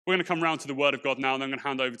We're going to come round to the Word of God now, and I'm going to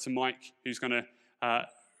hand over to Mike, who's going to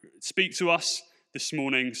speak to us this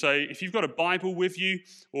morning. So if you've got a Bible with you,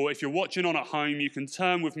 or if you're watching on at home, you can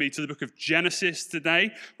turn with me to the book of Genesis today.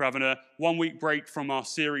 We're having a 1-week break from our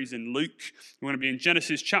series in Luke. We're going to be in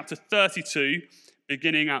Genesis chapter 32,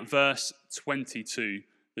 beginning at verse 22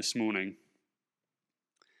 this morning.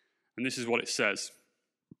 And this is what it says.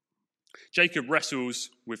 Jacob wrestles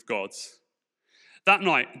with God. That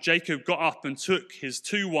night, Jacob got up and took his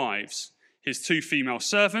 2 wives, his 2 female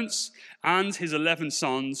servants, and his 11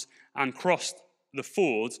 sons, and crossed the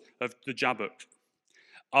ford of the Jabbok.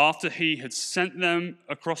 After he had sent them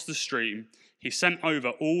across the stream, he sent over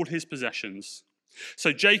all his possessions.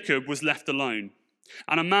 So Jacob was left alone,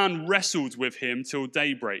 and a man wrestled with him till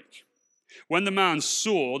daybreak. When the man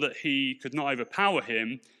saw that he could not overpower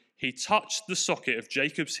him, he touched the socket of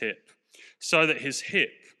Jacob's hip, so that his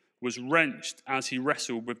hip was wrenched as he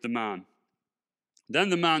wrestled with the man. Then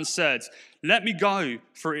the man said, "Let me go,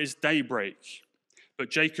 for it is daybreak."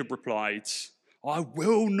 But Jacob replied, "I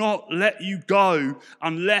will not let you go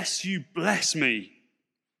unless you bless me."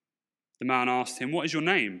 The man asked him, "What is your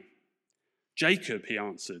name?" "Jacob," he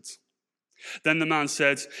answered. Then the man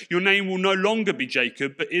said, "Your name will no longer be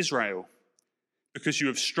Jacob, but Israel, because you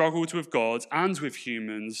have struggled with God and with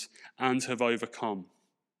humans and have overcome."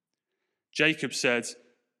 Jacob said,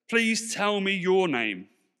 "Please tell me your name."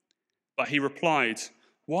 But he replied,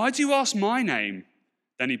 "Why do you ask my name?"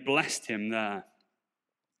 Then he blessed him there.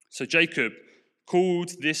 So Jacob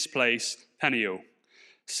called this place Peniel,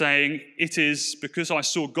 saying, "It is because I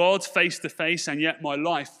saw God face to face, and yet my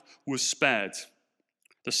life was spared."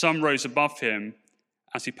 The sun rose above him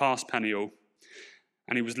as he passed Peniel,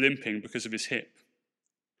 and he was limping because of his hip.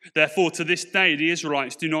 Therefore, to this day, the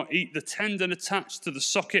Israelites do not eat the tendon attached to the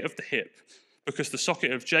socket of the hip, because the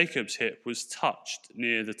socket of Jacob's hip was touched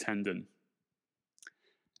near the tendon.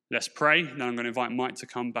 Let's pray. Then I'm going to invite Mike to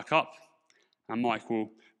come back up, and Mike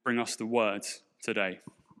will bring us the word today.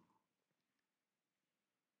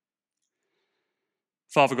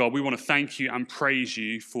 Father God, we want to thank you and praise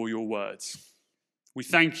you for your words. We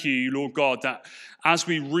thank you, Lord God, that as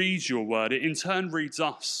we read your word, it in turn reads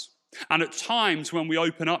us. And at times when we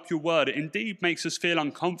open up your word, it indeed makes us feel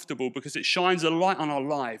uncomfortable because it shines a light on our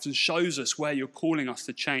lives and shows us where you're calling us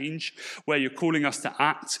to change, where you're calling us to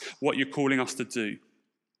act, what you're calling us to do.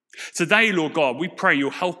 Today, Lord God, we pray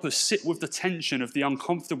you'll help us sit with the tension of the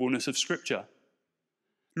uncomfortableness of Scripture.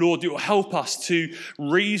 Lord, you'll help us to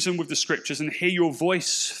reason with the Scriptures and hear your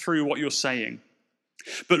voice through what you're saying.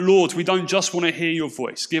 But Lord, we don't just want to hear your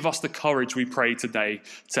voice. Give us the courage, we pray today,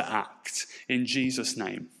 to act. In Jesus'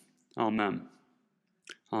 name, amen.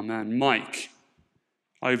 Amen. Mike,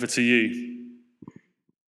 over to you.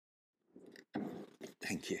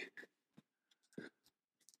 Thank you.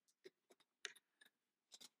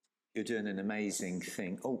 You're doing an amazing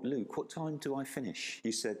thing. Oh, Luke, what time do I finish?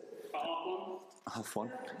 You said... Half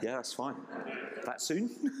one? Yeah, that's fine. That soon?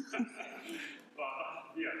 About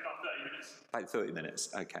 30 minutes. About 30 minutes,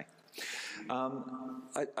 okay.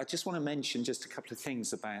 I just want to mention just a couple of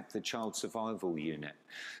things about the Child Survival Unit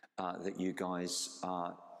that you guys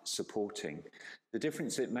are supporting. The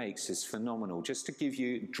difference it makes is phenomenal. Just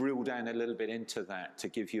to drill down a little bit into that, to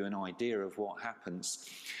give you an idea of what happens.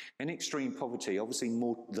 In extreme poverty, obviously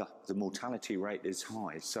the mortality rate is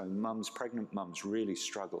high, so pregnant mums really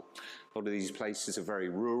struggle. A lot of these places are very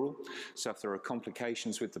rural, so if there are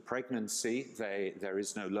complications with the pregnancy, there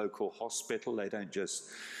is no local hospital. They don't just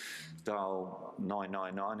dial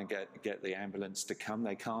 999 and get the ambulance to come.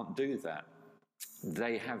 They can't do that.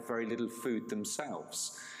 They have very little food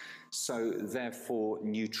themselves. So therefore,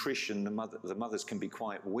 nutrition, the mothers can be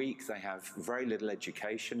quite weak. They have very little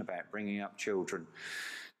education about bringing up children.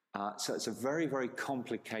 So it's a very, very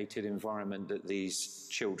complicated environment that these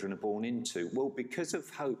children are born into. Well, because of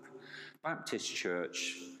Hope Baptist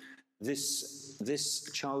Church, this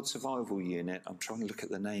Child Survival Unit, I'm trying to look at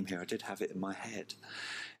the name here, I did have it in my head.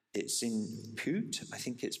 It's in Bute, I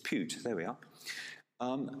think it's Bute, there we are.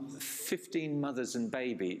 15 mothers and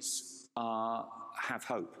babies have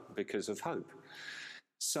hope because of Hope.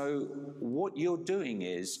 So what you're doing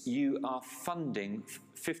is you are funding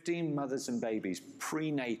 15 mothers and babies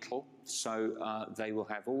prenatal, so they will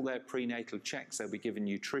have all their prenatal checks, they'll be given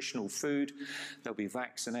nutritional food, they'll be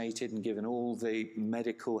vaccinated and given all the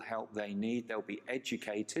medical help they need, they'll be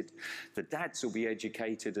educated, the dads will be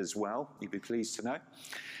educated as well, you'll be pleased to know.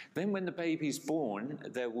 Then when the baby's born,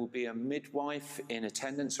 there will be a midwife in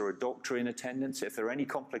attendance or a doctor in attendance. If there are any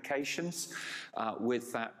complications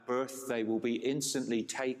with that birth, they will be instantly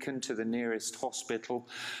taken to the nearest hospital.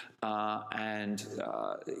 You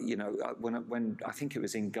know, when I think it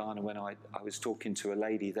was in Ghana, when I was talking to a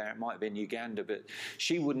lady there, it might have been Uganda, but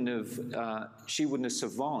she wouldn't have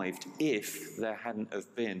survived if there hadn't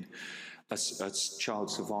have been a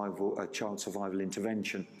child survival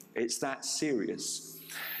intervention. It's that serious.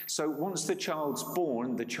 So once the child's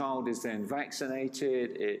born, the child is then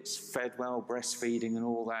vaccinated, it's fed well, breastfeeding and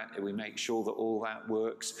all that. We make sure that all that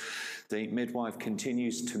works. The midwife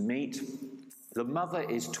continues to meet. The mother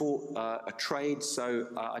is taught a trade, so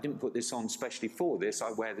I didn't put this on specially for this.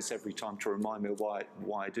 I wear this every time to remind me of why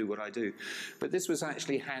I do what I do. But this was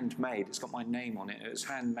actually handmade. It's got my name on it. It was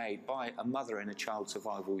handmade by a mother in a child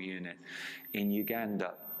survival unit in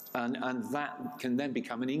Uganda. And that can then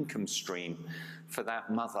become an income stream for that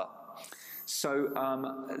mother. So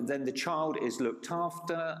then the child is looked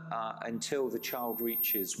after until the child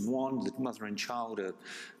reaches 1. The mother and child are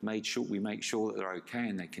we make sure that they're okay,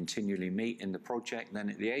 and they continually meet in the project. Then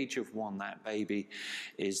at the age of 1, that baby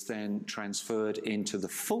is then transferred into the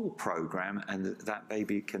full program, and that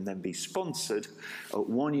baby can then be sponsored at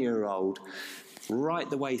 1 year old, right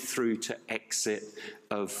the way through to exit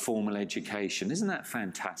of formal education. Isn't that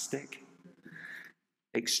fantastic?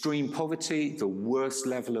 Extreme poverty, the worst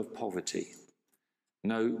level of poverty.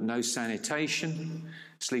 No sanitation,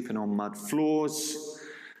 sleeping on mud floors,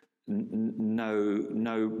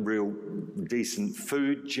 no real decent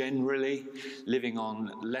food generally, living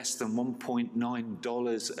on less than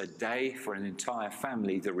 $1.9 a day for an entire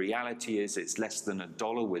family. The reality is it's less than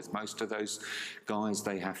 $1 with most of those guys.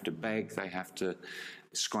 They have to beg, they have to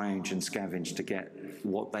scrounge and scavenge to get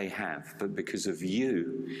what they have, but because of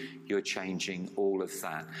you, you're changing all of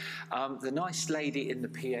that. The nice lady in the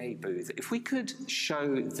PA booth, if we could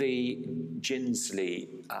show the Ginsley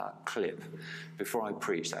clip before I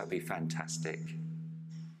preach, that would be fantastic.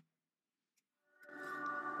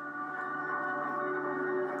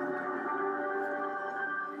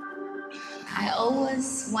 I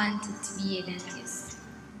always wanted to be a dentist.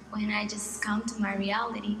 When I just come to my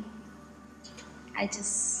reality, I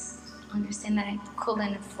just understand that I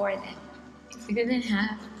couldn't afford it. If we didn't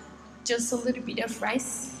have just a little bit of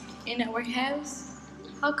rice in our house,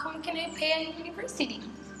 how come can I pay a university?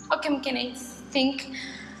 How come can I think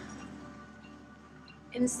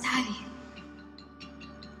and study?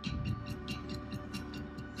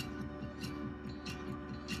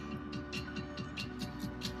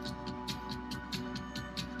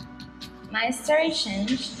 My story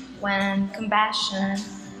changed when Compassion,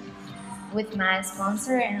 with my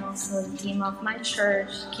sponsor and also the team of my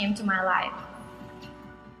church, came to my life.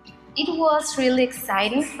 It was really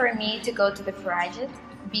exciting for me to go to the project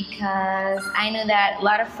because I knew that a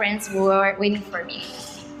lot of friends were waiting for me.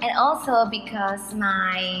 And also because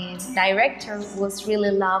my director was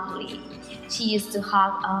really lovely. She used to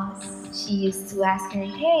hug us. She used to ask me,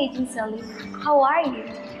 "Hey, Ginsley, how are you?"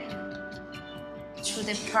 Through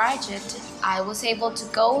the project, I was able to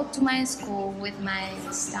go to my school with my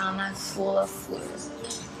stomach full of food.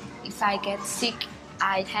 If I get sick,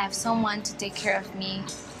 I have someone to take care of me.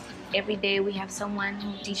 Every day we have someone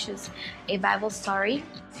who teaches a Bible story,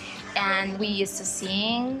 and we used to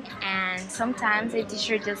sing, and sometimes the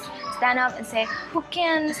teacher just stand up and say, "Who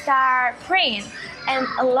can start praying?" And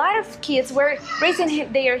a lot of kids were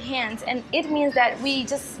raising their hands, and it means that we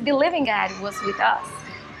just believing God was with us.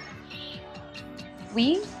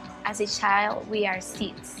 We, as a child, we are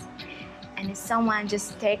seeds. And if someone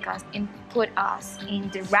just take us and put us in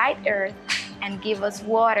the right earth and give us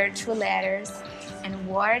water through letters and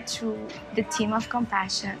water through the team of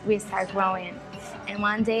Compassion, we start growing. And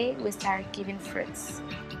one day, we start giving fruits.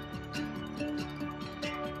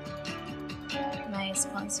 My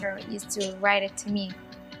sponsor used to write it to me.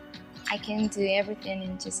 I can do everything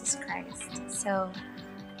in Jesus Christ. So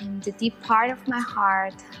in the deep part of my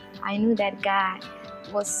heart, I knew that God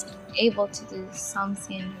was able to do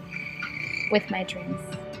something with my dreams.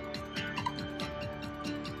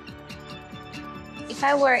 If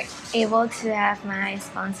I were able to have my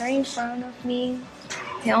sponsor in front of me,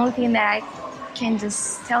 the only thing that I can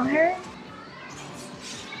just tell her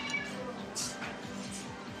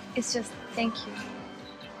is just thank you.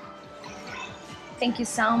 Thank you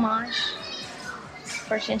so much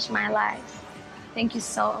for changing my life. Thank you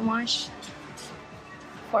so much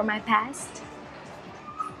for my past.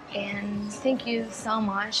 And thank you so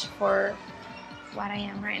much for what I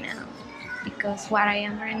am right now. Because what I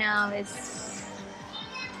am right now is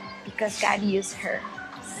because God used her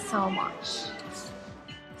so much.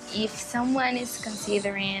 If someone is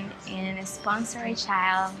considering and sponsor a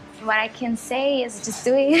child, what I can say is just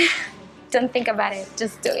do it. Don't think about it,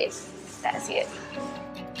 just do it. That's it.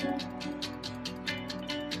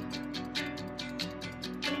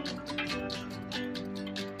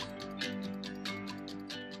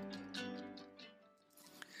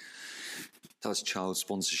 Does child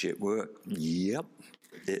sponsorship work? Yep,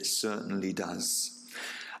 it certainly does.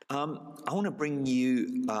 I want to bring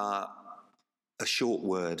you a short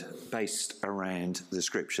word based around the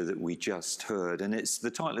scripture that we just heard. And it's the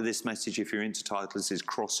title of this message, if you're into titles, is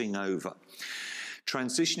Crossing Over.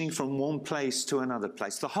 Transitioning from one place to another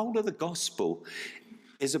place. The whole of the gospel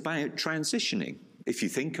is about transitioning. If you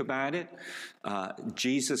think about it,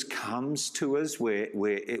 Jesus comes to us.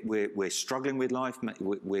 We're struggling with life.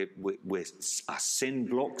 Our sin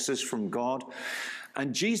blocks us from God.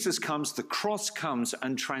 And Jesus comes, the cross comes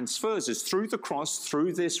and transfers us through the cross,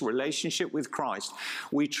 through this relationship with Christ.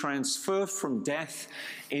 We transfer from death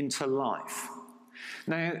into life.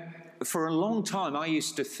 Now, for a long time, I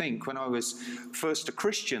used to think when I was first a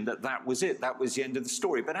Christian that was it. That was the end of the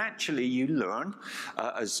story. But actually, you learn,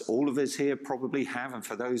 as all of us here probably have, and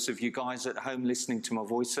for those of you guys at home listening to my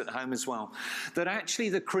voice at home as well, that actually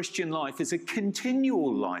the Christian life is a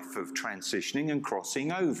continual life of transitioning and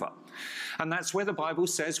crossing over. And that's where the Bible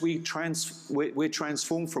says we're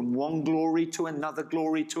transformed from one glory to another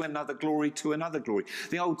glory to another glory to another glory.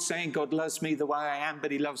 The old saying, God loves me the way I am,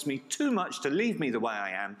 but he loves me too much to leave me the way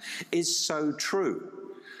I am, is so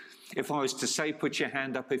true. If I was to say, put your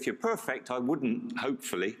hand up if you're perfect, I wouldn't,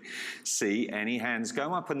 hopefully, see any hands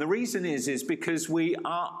go up. And the reason is because we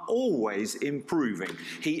are always improving.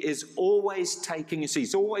 He is always taking us,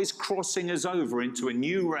 he's always crossing us over into a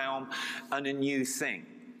new realm and a new thing.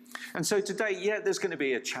 And so today, there's going to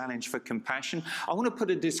be a challenge for compassion. I want to put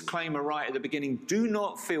a disclaimer right at the beginning. Do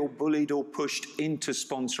not feel bullied or pushed into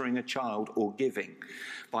sponsoring a child or giving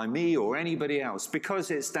by me or anybody else, because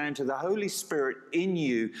it's down to the Holy Spirit in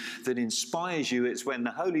you that inspires you. It's when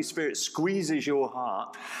the Holy Spirit squeezes your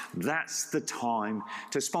heart, that's the time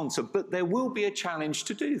to sponsor. But there will be a challenge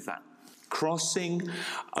to do that. Crossing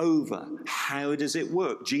over. How does it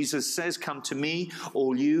work? Jesus says, come to me,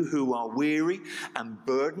 all you who are weary and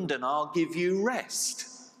burdened, and I'll give you rest.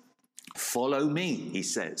 Follow me, he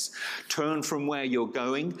says. Turn from where you're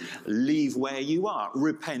going, leave where you are.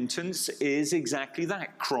 Repentance is exactly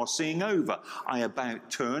that, crossing over. I about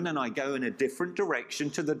turn and I go in a different direction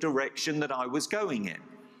to the direction that I was going in.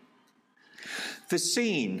 The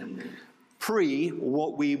scene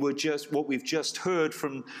what we've just heard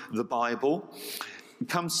from the Bible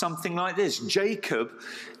comes something like this. Jacob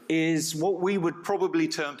is what we would probably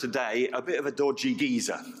term today a bit of a dodgy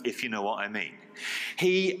geezer, if you know what I mean.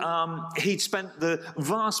 He'd spent the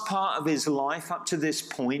vast part of his life up to this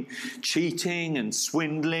point cheating and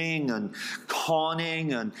swindling and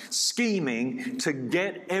conning and scheming to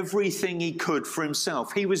get everything he could for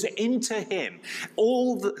himself. He was into him.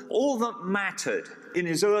 All that mattered in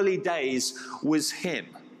his early days was him.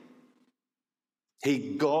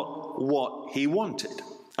 He got what he wanted.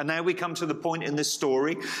 And now we come to the point in this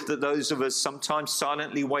story that those of us sometimes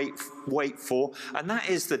silently wait for, and that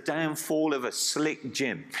is the downfall of a slick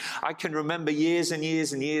Jim. I can remember years and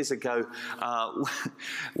years and years ago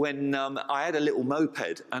when I had a little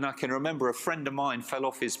moped, and I can remember a friend of mine fell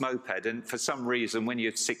off his moped, and for some reason when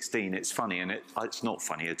you're 16 it's funny, and it's not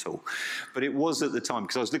funny at all, but it was at the time,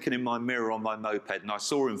 because I was looking in my mirror on my moped and I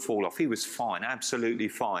saw him fall off. He was fine, absolutely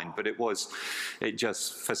fine, but it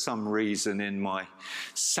just for some reason in my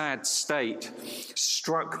sad state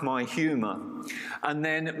struck my humour. And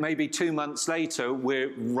then maybe 2 months later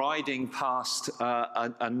we're riding past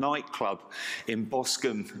a nightclub in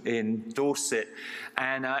Boscombe in Dorset,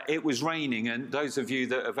 and it was raining, and those of you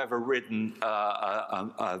that have ever ridden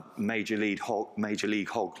a major league hog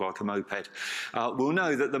like a moped will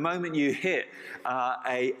know that the moment you hit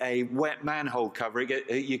a wet manhole cover,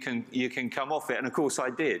 you can come off it. And of course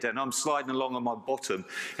I did, and I'm sliding along on my bottom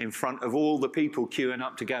in front of all the people queuing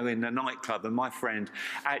up to go in the nightclub. And my friend,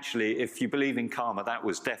 actually, if you believe in karma, that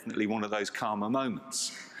was definitely one of those karma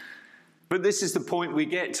moments. But this is the point we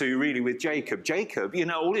get to really with Jacob. Jacob,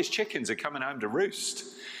 all his chickens are coming home to roost.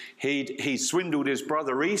 He swindled his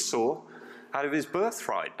brother Esau out of his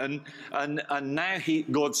birthright, and now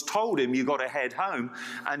God's told him, you've got to head home,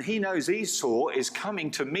 and he knows Esau is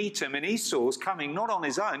coming to meet him, and Esau's coming not on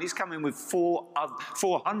his own, he's coming with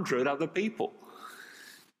 400 other people.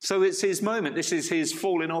 So it's his moment. This is his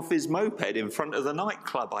falling off his moped in front of the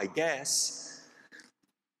nightclub, I guess.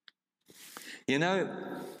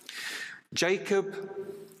 Jacob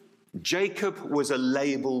was a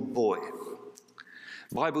labeled boy.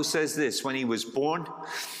 The Bible says this: when he was born,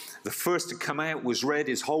 The first to come out was red.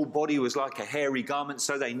 His whole body was like a hairy garment.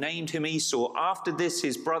 So they named him Esau. After this,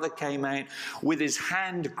 his brother came out with his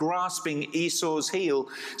hand grasping Esau's heel.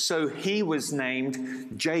 So he was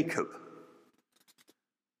named Jacob.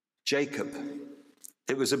 Jacob.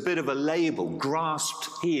 It was a bit of a label, grasped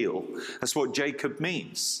heel. That's what Jacob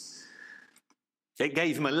means. It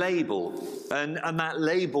gave him a label, and that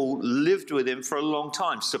label lived with him for a long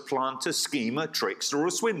time. Supplanter, schemer, trickster,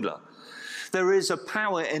 or swindler. There is a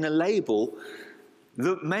power in a label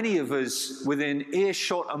that many of us within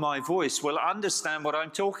earshot of my voice will understand what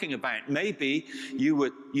I'm talking about. Maybe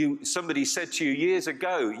somebody said to you years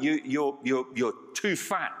ago, you're too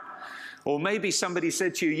fat. Or maybe somebody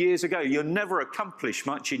said to you years ago, you'll never accomplish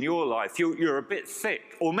much in your life. You're a bit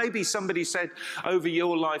thick. Or maybe somebody said over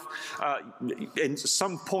your life, in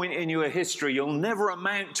some point in your history, you'll never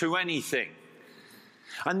amount to anything.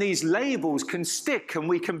 And these labels can stick, and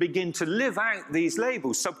we can begin to live out these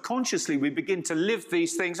labels. Subconsciously, we begin to live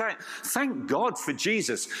these things out. Thank God for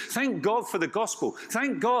Jesus. Thank God for the gospel.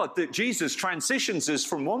 Thank God that Jesus transitions us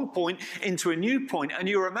from one point into a new point. And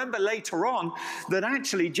you remember later on that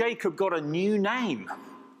actually Jacob got a new name.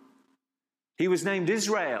 He was named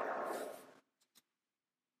Israel.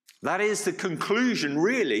 That is the conclusion,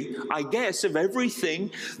 really, I guess, of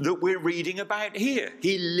everything that we're reading about here.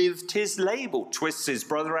 He lived his label, twists his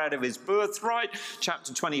brother out of his birthright.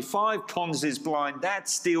 Chapter 25, cons his blind dad,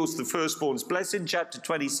 steals the firstborn's blessing. Chapter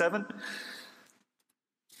 27.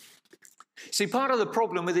 See, part of the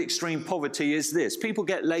problem with extreme poverty is this. People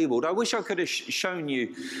get labeled. I wish I could have shown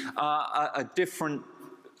you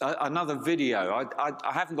another video.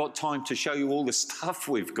 I haven't got time to show you all the stuff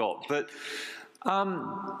we've got, but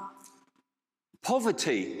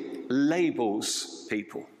poverty labels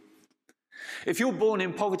people. If you're born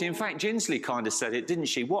in poverty, in fact, Ginsley kind of said it, didn't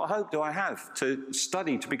she? What hope do I have to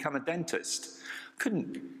study to become a dentist?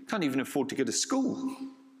 Can't even afford to go to school.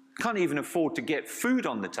 Can't even afford to get food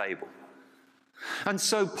on the table. And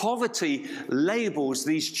so poverty labels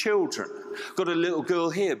these children. Got a little girl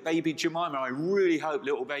here, baby Jemima. I really hope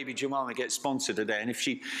little baby Jemima gets sponsored today. And if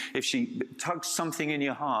she tugs something in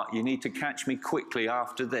your heart, you need to catch me quickly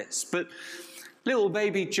after this. But little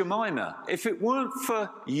baby Jemima, if it weren't for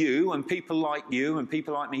you and people like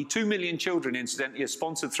me, 2 million children, incidentally, are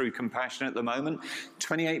sponsored through Compassion at the moment.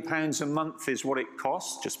 £28 a month is what it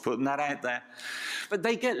costs, just putting that out there. But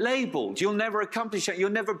they get labelled. You'll never accomplish it.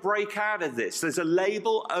 You'll never break out of this. There's a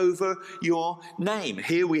label over your name.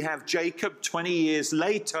 Here we have Jacob 20 years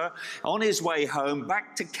later on his way home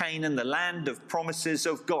back to Canaan, the land of promises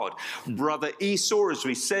of God. Brother Esau, as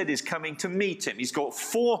we said, is coming to meet him. He's got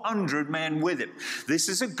 400 men with him. This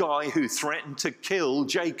is a guy who threatened to kill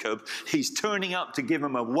Jacob. He's turning up to give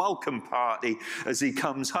him a welcome party as he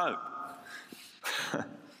comes home.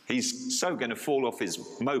 He's so going to fall off his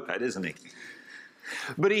moped, isn't he?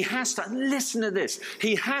 But he has to, listen to this,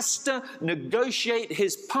 he has to negotiate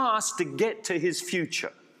his past to get to his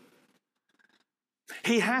future.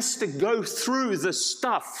 He has to go through the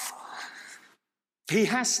stuff. He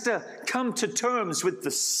has to come to terms with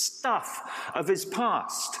the stuff of his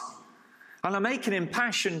past. And I'm making an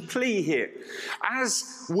impassioned plea here.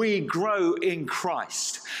 As we grow in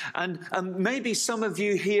Christ, and maybe some of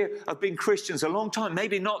you here have been Christians a long time,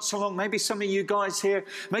 maybe not so long, maybe some of you guys here,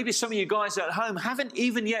 maybe some of you guys at home haven't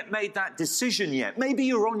even yet made that decision yet. Maybe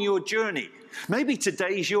you're on your journey. Maybe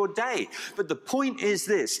today's your day. But the point is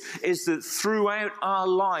this, is that throughout our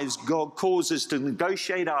lives, God calls us to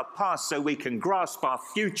negotiate our past so we can grasp our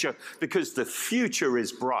future, because the future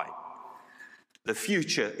is bright. The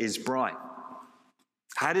future is bright.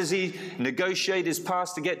 How does he negotiate his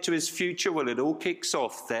past to get to his future? Well, it all kicks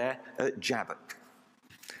off there at Jabbok.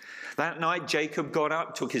 That night, Jacob got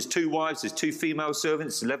up, took his 2 wives, his 2 female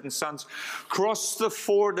servants, 11 sons, crossed the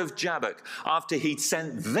ford of Jabbok. After he'd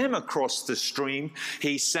sent them across the stream,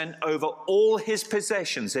 he sent over all his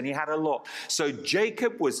possessions, and he had a lot. So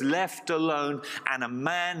Jacob was left alone, and a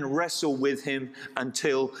man wrestled with him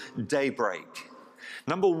until daybreak.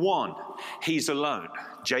 Number 1, he's alone.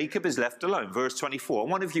 Jacob is left alone. Verse 24. I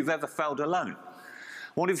wonder if you've ever felt alone.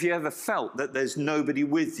 I wonder if you ever felt that there's nobody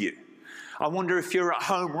with you. I wonder if you're at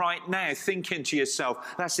home right now thinking to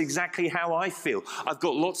yourself, that's exactly how I feel. I've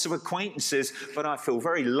got lots of acquaintances, but I feel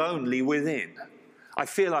very lonely within. I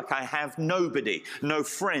feel like I have nobody, no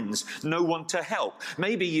friends, no one to help.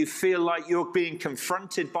 Maybe you feel like you're being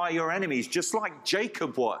confronted by your enemies, just like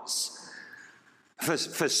Jacob was. For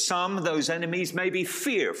some, those enemies may be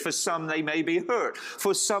fear. For some, they may be hurt.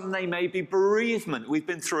 For some, they may be bereavement. We've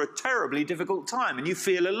been through a terribly difficult time, and you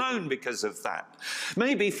feel alone because of that.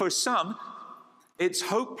 Maybe for some, it's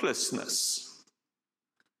hopelessness.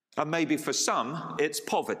 And maybe for some, it's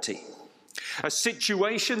poverty. A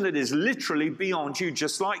situation that is literally beyond you,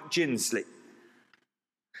 just like Ginsley.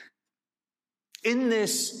 In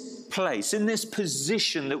this place, in this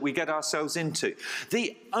position that we get ourselves into,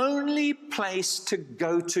 the only place to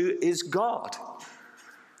go to is God.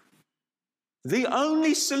 The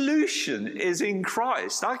only solution is in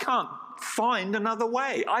Christ. I can't find another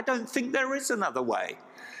way. I don't think there is another way.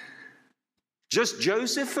 Just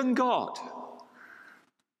Joseph and God.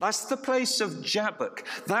 That's the place of Jabbok.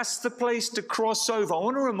 That's the place to cross over. I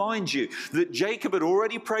want to remind you that Jacob had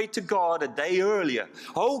already prayed to God a day earlier.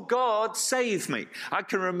 Oh, God, save me. I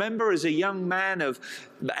can remember as a young man of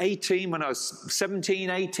 18, when I was 17,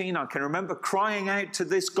 18, I can remember crying out to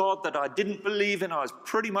this God that I didn't believe in. I was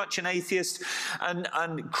pretty much an atheist,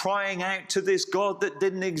 and crying out to this God that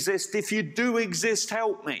didn't exist. If you do exist,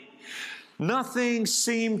 help me. Nothing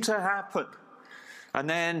seemed to happen. And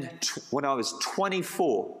then when I was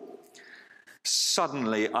 24,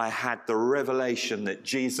 suddenly I had the revelation that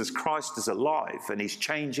Jesus Christ is alive and he's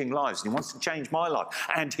changing lives. And he wants to change my life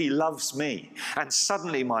and he loves me. And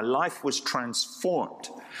suddenly my life was transformed.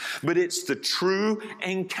 But it's the true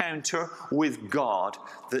encounter with God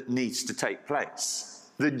that needs to take place.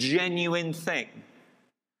 The genuine thing.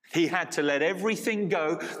 He had to let everything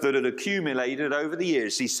go that had accumulated over the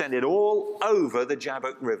years. He sent it all over the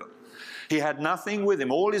Jabbok River. He had nothing with him.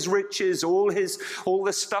 All his riches, all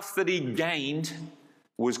the stuff that he gained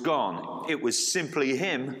was gone. It was simply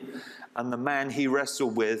him and the man he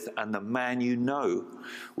wrestled with, and the man you know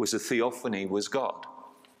was a theophany, was God.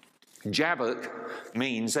 Jabbok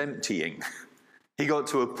means emptying. He got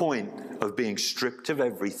to a point of being stripped of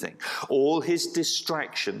everything. All his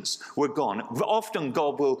distractions were gone. Often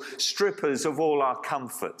God will strip us of all our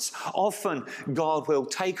comforts. Often God will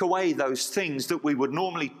take away those things that we would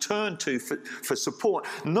normally turn to for support,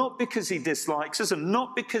 not because he dislikes us and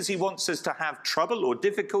not because he wants us to have trouble or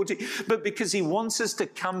difficulty, but because he wants us to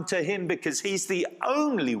come to him, because he's the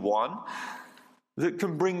only one that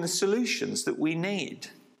can bring the solutions that we need.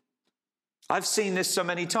 I've seen this so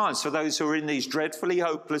many times for those who are in these dreadfully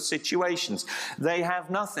hopeless situations. They have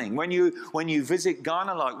nothing. When you visit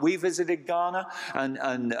Ghana, like we visited Ghana,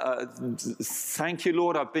 and thank you,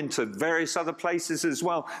 Lord, I've been to various other places as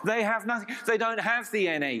well. They have nothing. They don't have the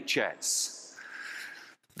NHS.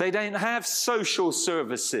 They don't have social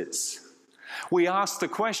services. We ask the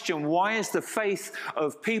question, why is the faith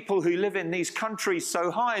of people who live in these countries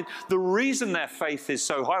so high? The reason their faith is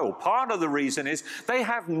so high, or part of the reason, is they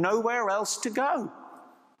have nowhere else to go.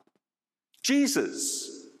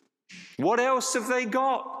 Jesus. What else have they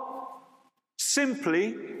got?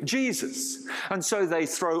 Simply Jesus. And so they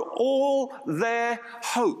throw all their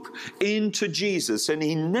hope into Jesus, and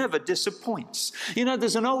he never disappoints. You know,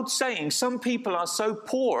 there's an old saying, some people are so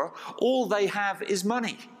poor, all they have is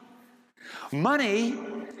money. Money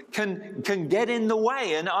can get in the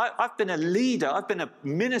way. And I've been a leader, I've been a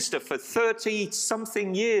minister for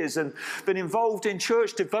 30-something years and been involved in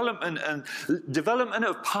church development and development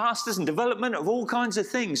of pastors and development of all kinds of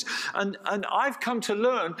things. And I've come to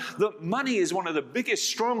learn that money is one of the biggest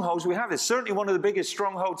strongholds we have. It's certainly one of the biggest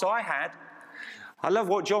strongholds I had. I love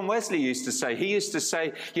what John Wesley used to say. He used to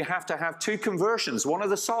say, you have to have two conversions, one of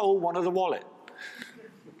the soul, one of the wallet.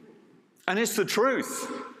 And it's the truth.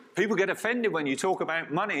 People get offended when you talk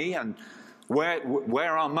about money, and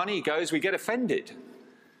where our money goes, we get offended.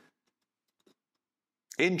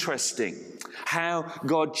 Interesting how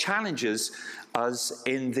God challenges us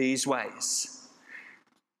in these ways.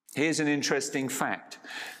 Here's an interesting fact.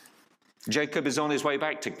 Jacob is on his way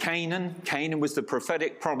back to Canaan. Canaan was the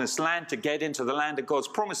prophetic promised land. To get into the land of God's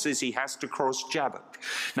promises, he has to cross Jabbok.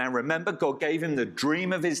 Now remember, God gave him the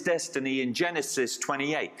dream of his destiny in Genesis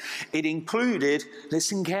 28. It included,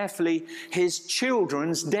 listen carefully, his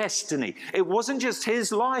children's destiny. It wasn't just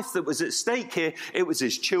his life that was at stake here. It was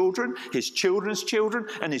his children, his children's children,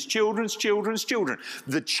 and his children's children's children.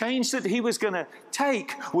 The change that he was going to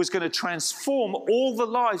take was going to transform all the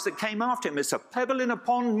lives that came after him. It's a pebble in a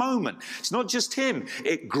pond moment. It's not just him.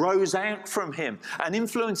 It grows out from him and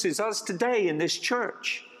influences us today in this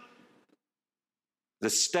church. The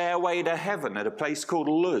stairway to heaven at a place called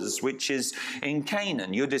Luz, which is in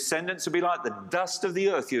Canaan. Your descendants will be like the dust of the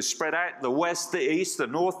earth. You're spread out the west, the east, the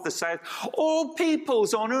north, the south. All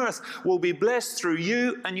peoples on earth will be blessed through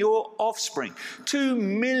you and your offspring. 2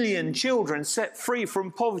 million children set free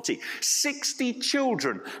from poverty. 60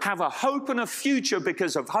 children have a hope and a future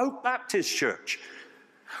because of Hope Baptist Church.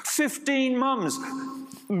 15 mums,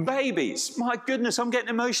 babies. My goodness, I'm getting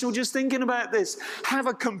emotional just thinking about this. Have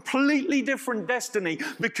a completely different destiny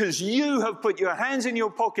because you have put your hands in your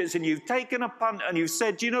pockets and you've taken a punt and you've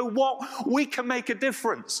said, you know what? We can make a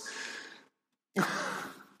difference.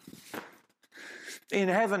 In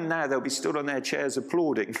heaven now, they'll be stood on their chairs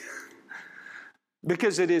applauding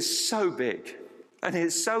because it is so big and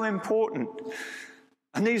it's so important.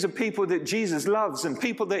 And these are people that Jesus loves and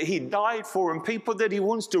people that he died for and people that he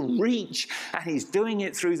wants to reach. And he's doing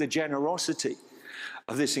it through the generosity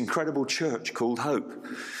of this incredible church called Hope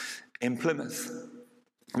in Plymouth.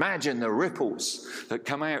 Imagine the ripples that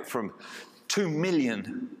come out from 2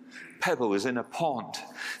 million pebbles in a pond,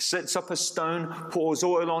 sets up a stone, pours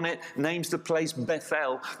oil on it, names the place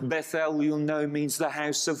Bethel. Bethel, you'll know, means the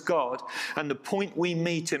house of God. And the point we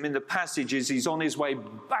meet him in the passage is he's on his way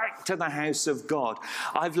back to the house of God.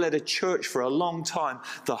 I've led a church for a long time.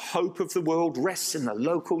 The hope of the world rests in the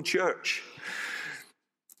local church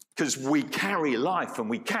because we carry life and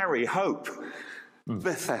we carry hope.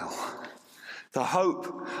 Bethel, the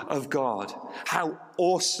hope of God. How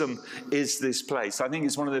awesome is this place? I think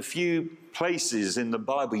it's one of the few places in the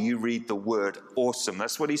Bible you read the word awesome.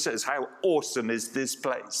 That's what he says. How awesome is this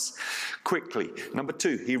place? Quickly. Number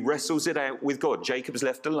 2, he wrestles it out with God. Jacob's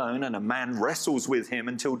left alone and a man wrestles with him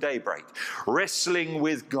until daybreak. Wrestling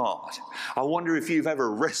with God. I wonder if you've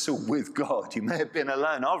ever wrestled with God. You may have been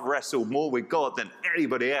alone. I've wrestled more with God than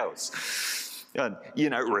anybody else. And,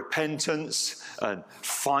 repentance and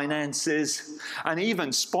finances and even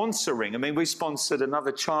sponsoring. I mean, we sponsored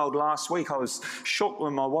another child last week. I was shocked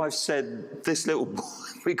when my wife said, this little boy,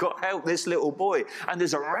 we got help this little boy. And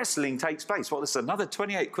there's a wrestling takes place. Well, it's another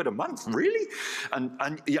 28 quid a month, really?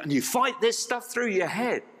 And you fight this stuff through your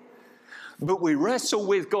head. But we wrestle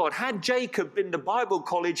with God. Had Jacob been to Bible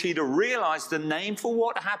college, he'd have realized the name for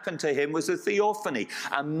what happened to him was a theophany,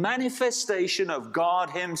 a manifestation of God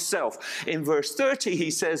himself. In verse 30, he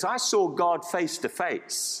says, I saw God face to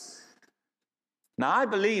face. Now, I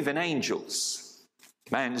believe in angels.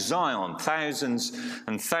 Mount Zion, thousands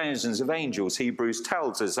and thousands of angels. Hebrews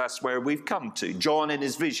tells us that's where we've come to. John in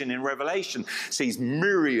his vision in Revelation sees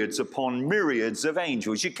myriads upon myriads of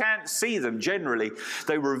angels. You can't see them generally.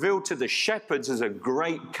 They were revealed to the shepherds as a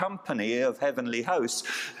great company of heavenly hosts.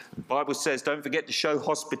 The Bible says don't forget to show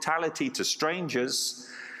hospitality to strangers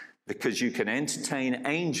because you can entertain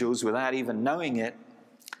angels without even knowing it.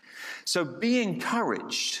 So be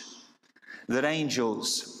encouraged that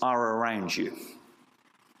angels are around you.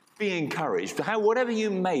 Be encouraged. Whatever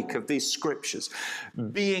you make of these scriptures,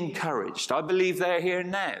 be encouraged. I believe they're here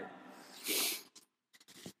now.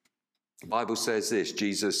 The Bible says this.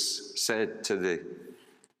 Jesus said to the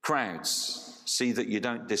crowds, see that you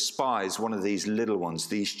don't despise one of these little ones,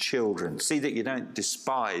 these children. See that you don't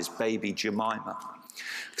despise baby Jemima.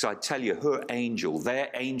 Because I tell you, their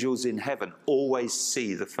angels in heaven always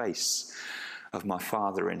see the face of my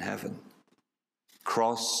Father in heaven.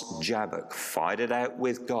 Cross Jabbok, fight it out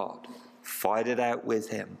with God, fight it out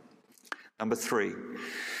with him. Number 3,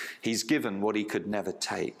 he's given what he could never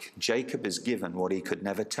take. Jacob is given what he could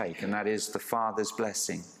never take, and that is the Father's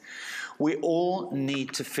blessing. We all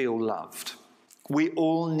need to feel loved. We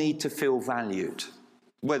all need to feel valued.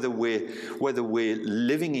 Whether we're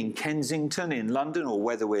living in Kensington in London or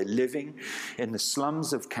whether we're living in the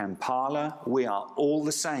slums of Kampala, we are all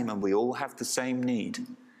the same and we all have the same need.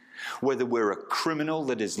 Whether we're a criminal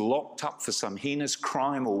that is locked up for some heinous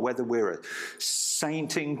crime or whether we're a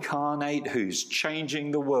saint incarnate who's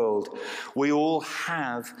changing the world, we all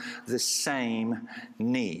have the same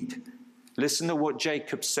need. Listen to what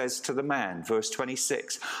Jacob says to the man, verse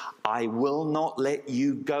 26. I will not let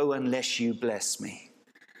you go unless you bless me.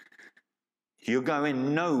 You're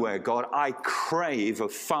going nowhere, God. I crave a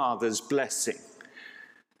father's blessing.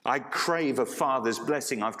 I crave a father's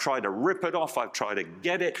blessing. I've tried to rip it off. I've tried to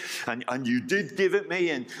get it. And you did give it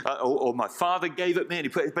me, or my father gave it me,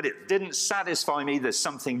 but it didn't satisfy me. There's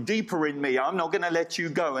something deeper in me. I'm not going to let you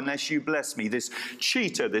go unless you bless me. This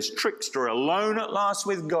cheater, this trickster, alone at last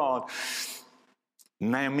with God,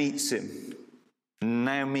 now meets him.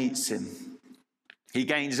 He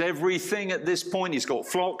gains everything at this point. He's got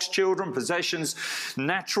flocks, children, possessions,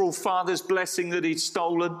 natural father's blessing that he'd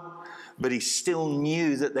stolen. But he still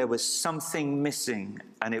knew that there was something missing,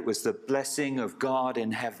 and it was the blessing of God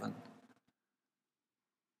in heaven.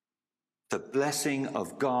 The blessing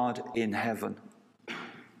of God in heaven.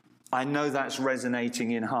 I know that's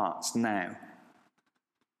resonating in hearts now.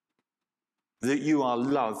 That you are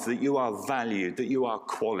loved, that you are valued, that you are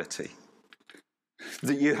quality.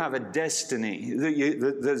 that you have a destiny,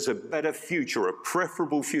 that there's a better future, a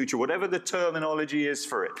preferable future, whatever the terminology is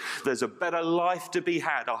for it. There's a better life to be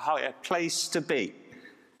had, a higher place to be.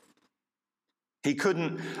 He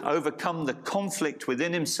couldn't overcome the conflict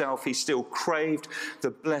within himself. He still craved the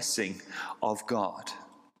blessing of God.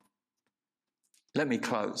 Let me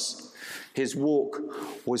close. His walk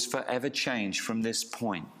was forever changed from this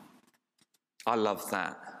point. I love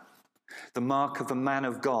that. The mark of a man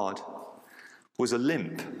of God was a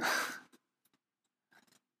limp.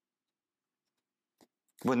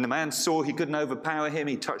 When the man saw he couldn't overpower him,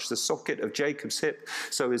 he touched the socket of Jacob's hip,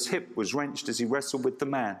 so his hip was wrenched as he wrestled with the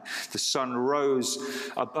man. The sun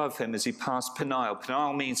rose above him as he passed Peniel.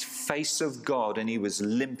 Peniel means face of God, and he was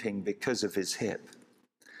limping because of his hip.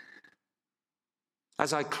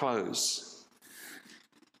 As I close,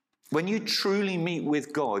 when you truly meet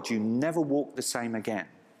with God, you never walk the same again.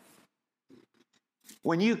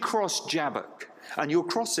 When you cross Jabbok, and you'll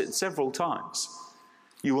cross it several times,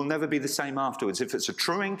 you will never be the same afterwards. If it's a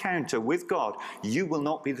true encounter with God, you will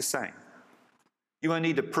not be the same. You won't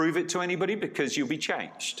need to prove it to anybody because you'll be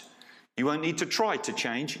changed. You won't need to try to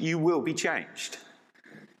change. You will be changed.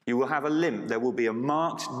 You will have a limp. There will be a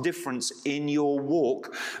marked difference in your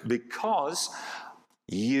walk because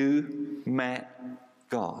you met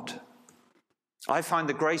God. I find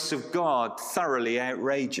the grace of God thoroughly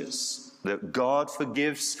outrageous. That God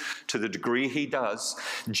forgives to the degree he does.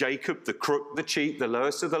 Jacob, the crook, the cheat, the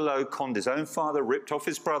lowest of the low, conned his own father, ripped off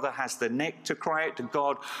his brother, has the neck to cry out to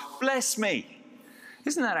God, bless me.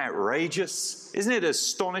 Isn't that outrageous? Isn't it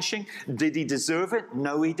astonishing? Did he deserve it?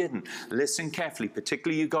 No, he didn't. Listen carefully,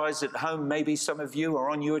 particularly you guys at home. Maybe some of you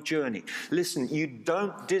are on your journey. Listen, you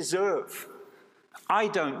don't deserve. I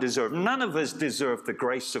don't deserve. None of us deserve the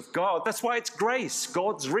grace of God. That's why it's grace.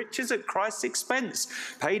 God's riches at Christ's expense.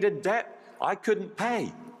 Paid a debt I couldn't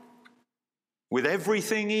pay with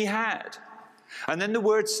everything he had. And then the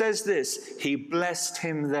word says this, he blessed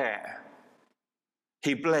him there.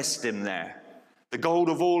 He blessed him there. The goal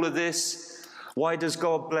of all of this, why does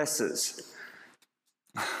God bless us?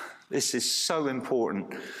 This is so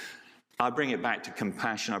important. I bring it back to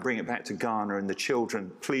compassion. I bring it back to Ghana and the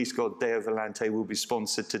children. Please, God, Deo Volante will be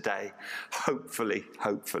sponsored today. Hopefully.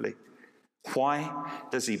 Why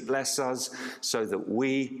does he bless us? So that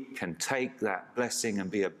we can take that blessing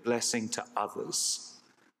and be a blessing to others.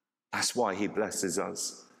 That's why he blesses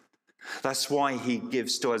us. That's why he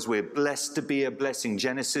gives to us. We're blessed to be a blessing.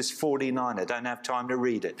 Genesis 49. I don't have time to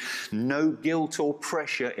read it. No guilt or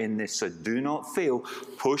pressure in this, so do not feel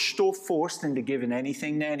pushed or forced into giving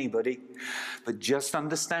anything to anybody. But just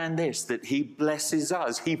understand this, that he blesses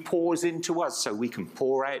us. He pours into us so we can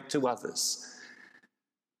pour out to others.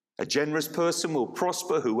 A generous person will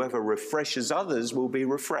prosper. Whoever refreshes others will be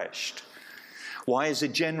refreshed. Why is a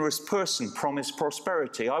generous person promised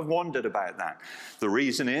prosperity? I've wondered about that. The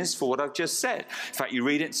reason is for what I've just said. In fact, you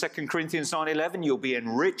read it in 2 Corinthians 9:11, you'll be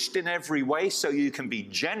enriched in every way so you can be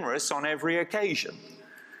generous on every occasion.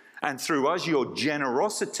 And through us, your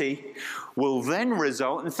generosity will then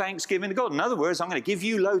result in thanksgiving to God. In other words, I'm going to give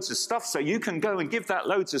you loads of stuff so you can go and give that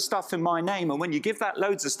loads of stuff in my name. And when you give that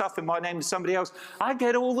loads of stuff in my name to somebody else, I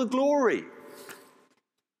get all the glory.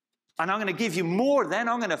 And I'm going to give you more then.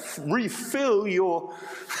 I'm going to refill your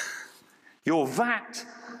vat.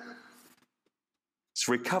 It's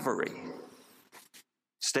recovery.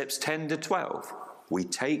 Steps 10 to 12. We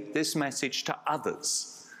take this message to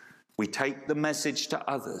others. We take the message to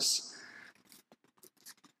others.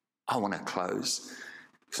 I want to close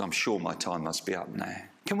because I'm sure my time must be up now.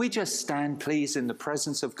 Can we just stand, please, in the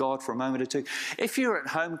presence of God for a moment or two? If you're at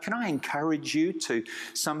home, can I encourage you to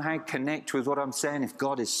somehow connect with what I'm saying if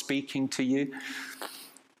God is speaking to you?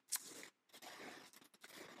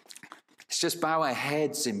 Let's just bow our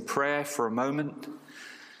heads in prayer for a moment.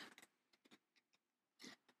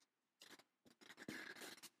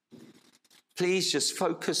 Please just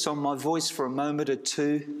focus on my voice for a moment or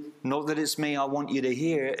two. Not that it's me I want you to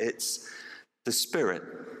hear, it's the Spirit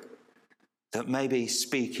that may be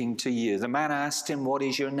speaking to you. The man asked him, what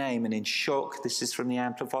is your name? And in shock, this is from the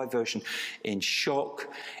Amplified Version, in shock,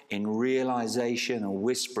 in realization and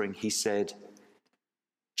whispering, he said,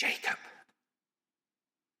 Jacob,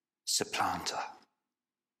 supplanter,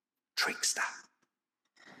 trickster,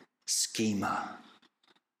 schemer,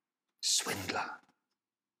 swindler.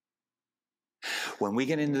 When we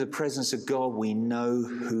get into the presence of God, we know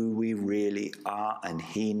who we really are, and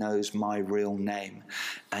he knows my real name.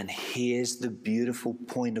 And here's the beautiful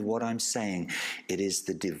point of what I'm saying. It is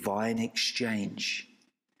the divine exchange.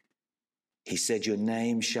 He said, your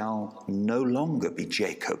name shall no longer be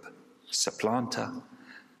Jacob, supplanter,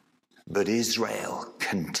 but Israel,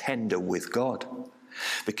 contender with God.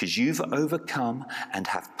 because you've overcome and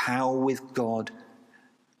have power with God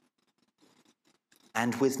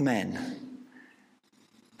and with men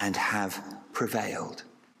and have prevailed.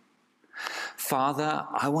 Father,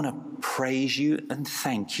 I want to praise you and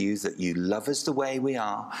thank you that you love us the way we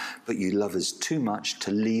are, but you love us too much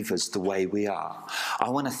to leave us the way we are. I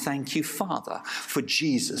want to thank you, Father, for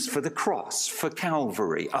Jesus, for the cross, for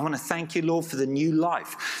Calvary. I want to thank you, Lord, for the new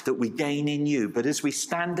life that we gain in you. But as we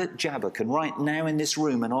stand at Jabbok and right now in this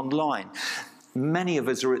room and online, many of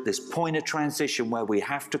us are at this point of transition where we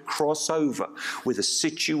have to cross over with a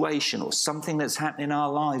situation or something that's happening in our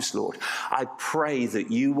lives, Lord. I pray that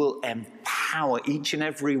you will empower each and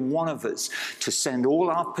every one of us to send all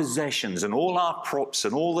our possessions and all our props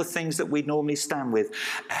and all the things that we normally stand with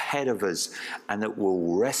ahead of us, and that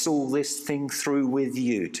we'll wrestle this thing through with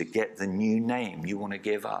you to get the new name you want to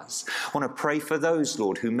give us. I want to pray for those,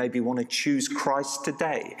 Lord, who maybe want to choose Christ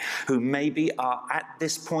today, who maybe are at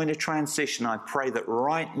this point of transition. I pray that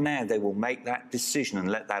right now they will make that decision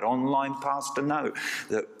and let that online pastor know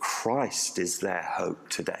that Christ is their hope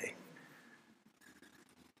today.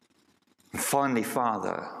 And finally,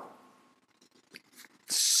 Father,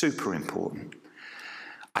 super important,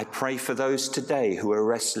 I pray for those today who are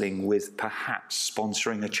wrestling with perhaps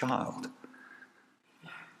sponsoring a child.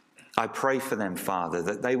 I pray for them, Father,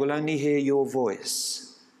 that they will only hear your voice.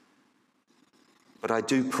 But I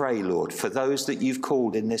do pray, Lord, for those that you've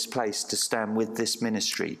called in this place to stand with this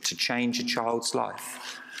ministry, to change a child's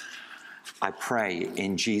life. I pray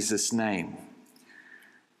in Jesus' name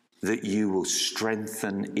that you will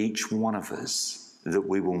strengthen each one of us, that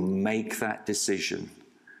we will make that decision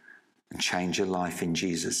and change a life in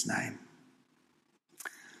Jesus' name.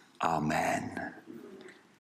 Amen.